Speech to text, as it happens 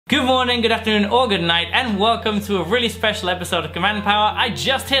Good morning, good afternoon, or good night, and welcome to a really special episode of Command Power. I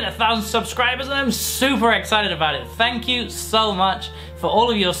just hit 1,000 subscribers and I'm super excited about it. Thank you so much for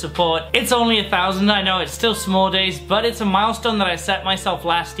all of your support. It's only 1,000, I know it's still small days, but it's a milestone that I set myself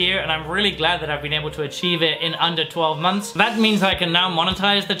last year, and I'm really glad that I've been able to achieve it in under 12 months. That means I can now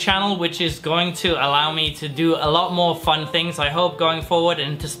monetize the channel, which is going to allow me to do a lot more fun things, I hope, going forward,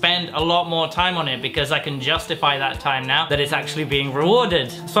 and to spend a lot more time on it, because I can justify that time now that it's actually being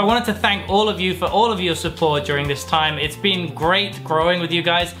rewarded. So I wanted to thank all of you for all of your support during this time. It's been great growing with you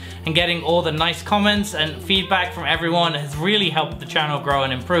guys, and getting all the nice comments and feedback from everyone has really helped the channel grow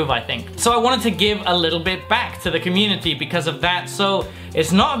and improve, I think. So I wanted to give a little bit back to the community because of that. So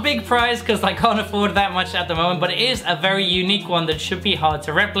it's not a big prize because I can't afford that much at the moment, but it is a very unique one that should be hard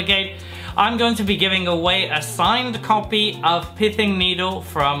to replicate. I'm going to be giving away a signed copy of Pithing Needle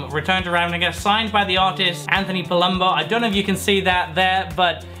from Return to Ravnica, signed by the artist Anthony Palumbo. I don't know if you can see that there,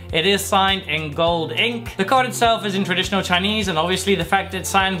 but it is signed in gold ink. The card itself is in traditional Chinese, and obviously the fact it's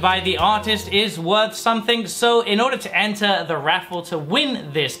signed by the artist is worth something. So in order to enter the raffle to win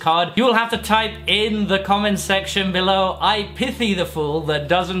this card, you will have to type in the comment section below, "I pity the fool that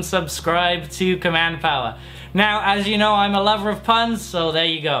doesn't subscribe to Command Power." Now, as you know, I'm a lover of puns, so there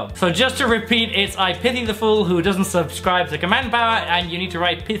you go. So just to repeat, it's "I pity the fool who doesn't subscribe to Command Power," and you need to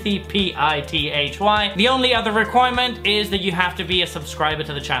write pithy, P-I-T-H-Y. The only other requirement is that you have to be a subscriber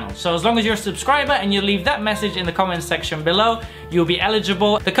to the channel. So as long as you're a subscriber and you leave that message in the comment section below, you'll be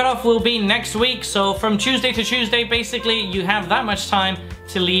eligible. The cutoff will be next week, so from Tuesday to Tuesday, basically, you have that much time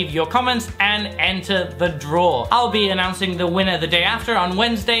to leave your comments and enter the draw. I'll be announcing the winner the day after on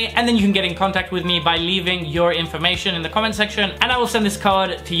Wednesday, and then you can get in contact with me by leaving your information in the comment section, and I will send this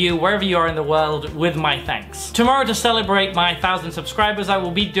card to you wherever you are in the world with my thanks. Tomorrow, to celebrate my 1,000 subscribers, I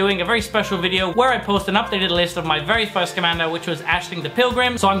will be doing a very special video where I post an updated list of my very first commander, which was Aisling the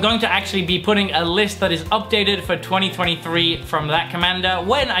Pilgrim. So I'm going to actually be putting a list that is updated for 2023 from that commander.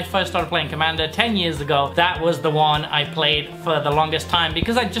 When I first started playing Commander 10 years ago, that was the one I played for the longest time,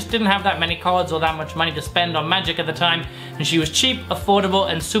 because I just didn't have that many cards or that much money to spend on Magic at the time, and she was cheap,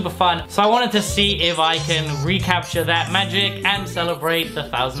 affordable, and super fun. So I wanted to see if I can recapture that magic and celebrate the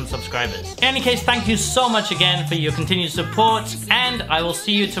 1,000 subscribers. In any case, thank you so much again for your continued support, and I will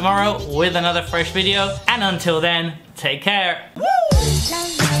see you tomorrow with another fresh video. And until then, take care.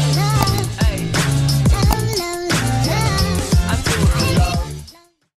 Woo!